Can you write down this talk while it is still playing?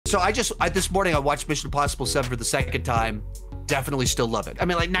So this morning I watched Mission Impossible 7 for the second time. Definitely still love it. I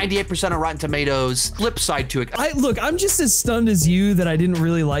mean, like 98% on Rotten Tomatoes. Flip side to it. Look, I'm just as stunned as you that I didn't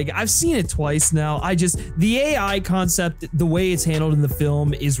really like it. I've seen it twice now. The AI concept, the way it's handled in the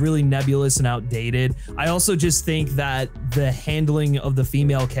film is really nebulous and outdated. I also just think that the handling of the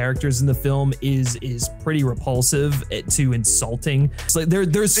female characters in the film is pretty repulsive to insulting. So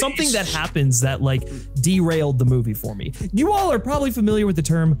there's something that happens that like derailed the movie for me. You all are probably familiar with the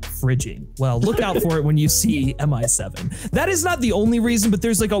term fridging. Well, look out for it when you see MI7. That is not the only reason, but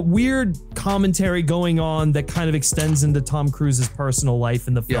there's like a weird commentary going on that kind of extends into Tom Cruise's personal life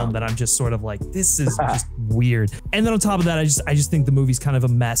in the film that I'm just sort of like, this is just weird. And then on top of that, I just think the movie's kind of a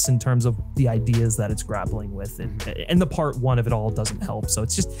mess in terms of the ideas that it's grappling with, and the part one of it all doesn't help. So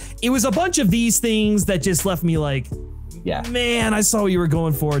it was a bunch of these things that just left me like, man, I saw what you were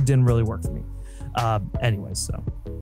going for. It didn't really work for me. Anyways, so